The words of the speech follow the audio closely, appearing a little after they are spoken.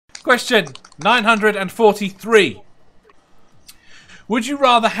Question 943. Would you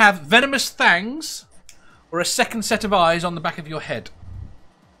rather have venomous fangs or a second set of eyes on the back of your head?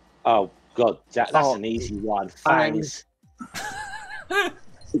 Oh, God, that's an easy one. Fangs.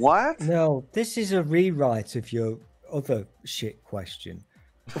 What? No, this is a rewrite of your other shit question.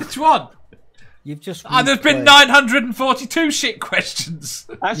 Which one? You've just. There's been 942 shit questions.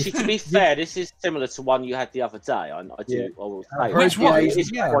 Actually, to be fair, this is similar to one you had the other day. I will say. Which one?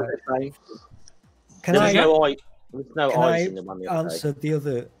 Can I eyes in the one the other answer day. the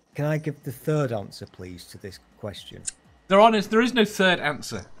other? Can I give the third answer, please, to this question? There is no third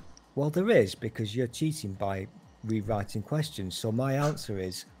answer. Well, there is, because you're cheating by rewriting questions. So my answer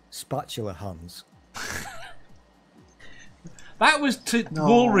is spatula hands. That was to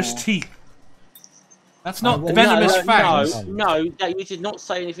walrus teeth. That's not venomous fangs. No, you did not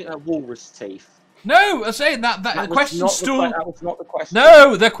say anything about walrus teeth. No, I'm saying that the question stool. That was not the question.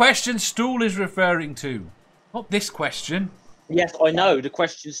 No, the question stool is referring to, not this question. Yes, I know. The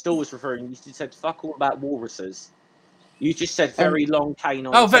question stool is referring. You said fuck all about walruses. You just said very long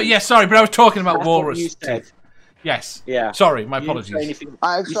canine. Oh, yeah, sorry, but I was talking about That's walrus. What you said. Yes. Yeah. Sorry, my apologies. Let's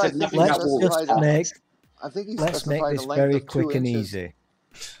make this very quick and easy.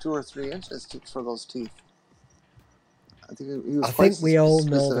 2 or 3 inches for those teeth. I think we all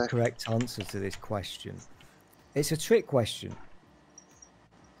know the correct answer to this question. It's a trick question.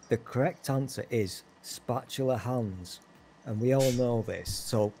 The correct answer is spatula hands, and we all know this.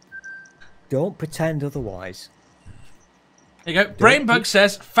 So don't pretend otherwise. There you go. Brainbug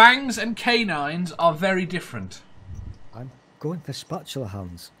says fangs and canines are very different. I'm going for spatula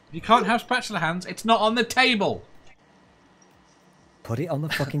hands. You can't have spatula hands. It's not on the table. Put it on the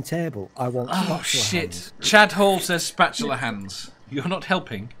fucking table. I want spatula Oh shit! hands. Chad Hall says spatula hands. You're not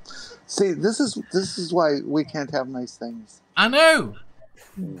helping. See, this is why we can't have nice things. I know.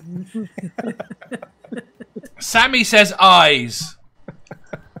 Sammy says eyes.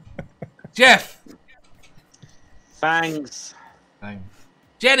 Jeff. Fangs.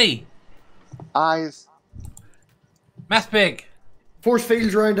 Jenny. Eyes. Mathpig. Force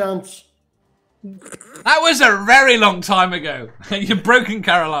fields around ants. That was a very long time ago. You're broken,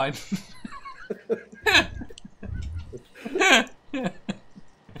 Caroline.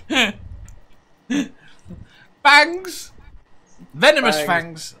 Fangs. Venomous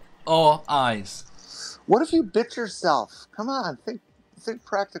fangs or eyes. What if you bit yourself? Come on, think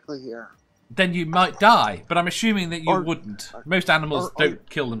practically here. Then you might die, but I'm assuming that you wouldn't. Most animals don't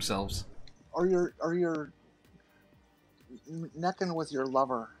kill themselves. Or you're necking with your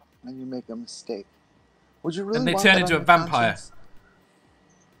lover and you make a mistake. Would you really? And they want turn that into a on your vampire. conscience?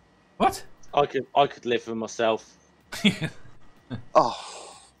 What? I could live with myself.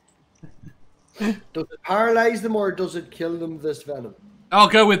 Oh. Does it paralyze them or does it kill them? This venom. I'll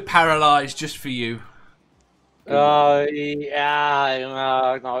go with paralyzed just for you. Yeah.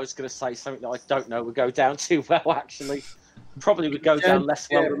 No, I was going to say something that I don't know would go down too well. Actually, probably would go down less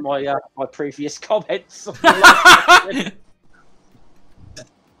well than my previous comments.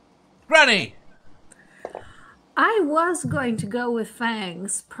 Granny. I was going to go with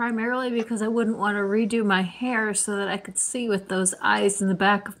fangs, primarily because I wouldn't want to redo my hair so that I could see with those eyes in the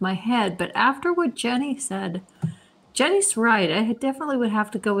back of my head. But after what Jenny said, Jenny's right. I definitely would have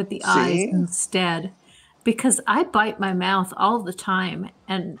to go with the eyes instead, because I bite my mouth all the time,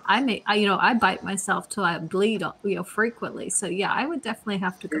 and I bite myself till I bleed, frequently. So yeah, I would definitely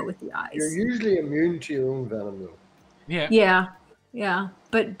have to go with the eyes. You're usually immune to your own venom, though. Yeah. Yeah.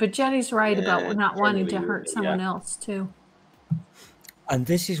 But Jenny's right about not wanting to hurt someone else too. And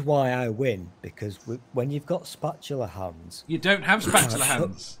this is why I win, because when you've got spatula hands, you don't have spatula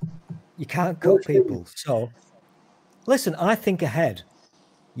hands. You can't cut people. So, listen, I think ahead.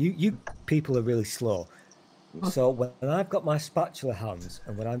 You people are really slow. So when I've got my spatula hands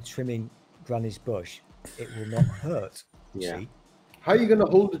and when I'm trimming Granny's bush, it will not hurt. Yeah. See? How are you going to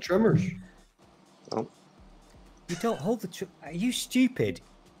hold the trimmers? You don't hold the trim. Are you stupid?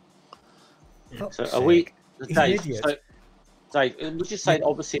 So are we? He's an Dave, idiot. so, Dave, would you say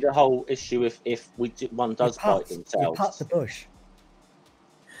obviously the whole issue if one does bite You themselves? pat the bush.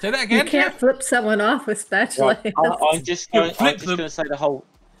 Say that again. You can't flip someone off with spatula. Right, I'm just going to say the whole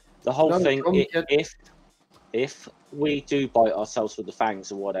thing. If we do bite ourselves with the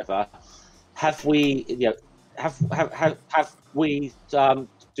fangs or whatever, have we? Have we?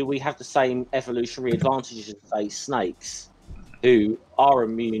 Do we have the same evolutionary advantages as say snakes, who are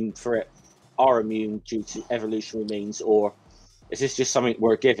immune for it? Are immune due to evolutionary means, or is this just something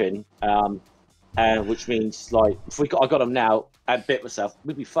we're given? Which means, like, if I got them now and bit myself,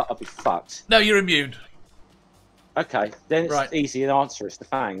 I'd be fucked. No, you're immune. Okay, then it's Right. easy to answer. It's the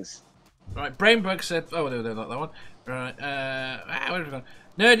fangs. Right, Brainbug said... Oh, no, not that one. Right, where have we gone?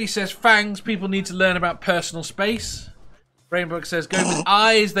 Nerdy says fangs. People need to learn about personal space. Brainbug says go with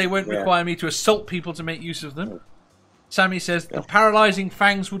eyes. They won't require me to assault people to make use of them. Sammy says the paralysing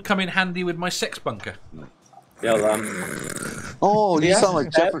fangs would come in handy with my sex bunker. Yeah, Oh, you Yeah. sound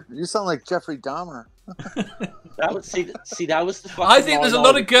like Jeffrey. You sound like Jeffrey Dahmer. that would see that was the. I think there's a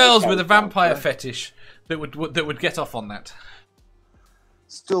lot of girls with a vampire. vampire fetish that would get off on that.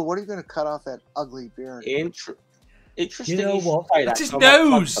 Still, what are you going to cut off that ugly beard? Interesting. You know what? Say that, It's his 'cause I might plug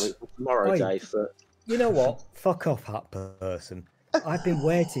nose. something for tomorrow, Oi. Dave. But You know what? Fuck off, hat person. I've been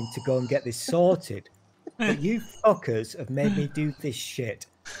waiting to go and get this sorted. But you fuckers have made me do this shit.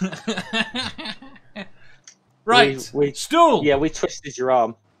 Right, We- stool. yeah, we twisted your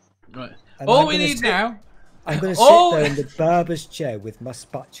arm. Right. And All I'm we gonna need sit- now. I'm going to All- sit there in the barber's chair with my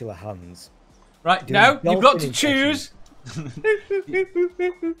spatula hands. Right, doing now you've got to dolphin choose.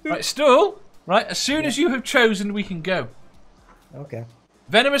 Right, stool. Right, as soon as you have chosen, we can go. Okay.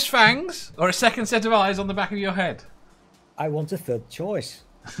 Venomous fangs or a second set of eyes on the back of your head. I want a third choice.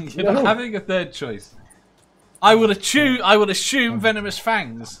 You're not having a third choice. I will assume venomous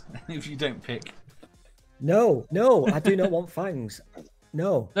fangs if you don't pick. No, I do not want fangs.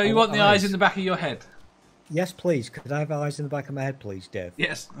 No. No, I you want the eyes in the back of your head. Yes, please. Could I have eyes in the back of my head, please, Dave?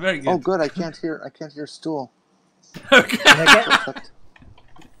 Yes, very good. Oh, good. I can't hear stool. Okay. Perfect.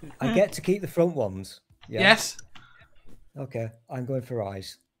 I get to keep the front ones. Yeah? Yes, Okay, I'm going for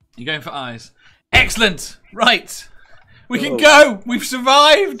eyes. you're going for eyes. Excellent. Right, we can go. We've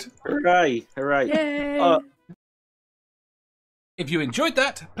survived. Hooray! Hooray! Yay! If you enjoyed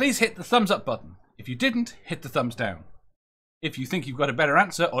that, please hit the thumbs up button. If you didn't, hit the thumbs down. If you think you've got a better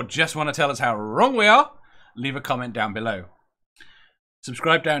answer or just want to tell us how wrong we are, leave a comment down below.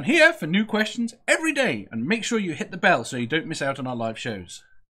 Subscribe down here for new questions every day and make sure you hit the bell so you don't miss out on our live shows.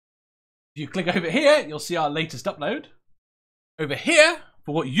 If you click over here, you'll see our latest upload. Over here,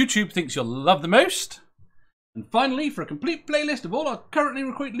 for what YouTube thinks you'll love the most. And finally, for a complete playlist of all our currently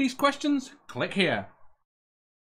released questions, click here.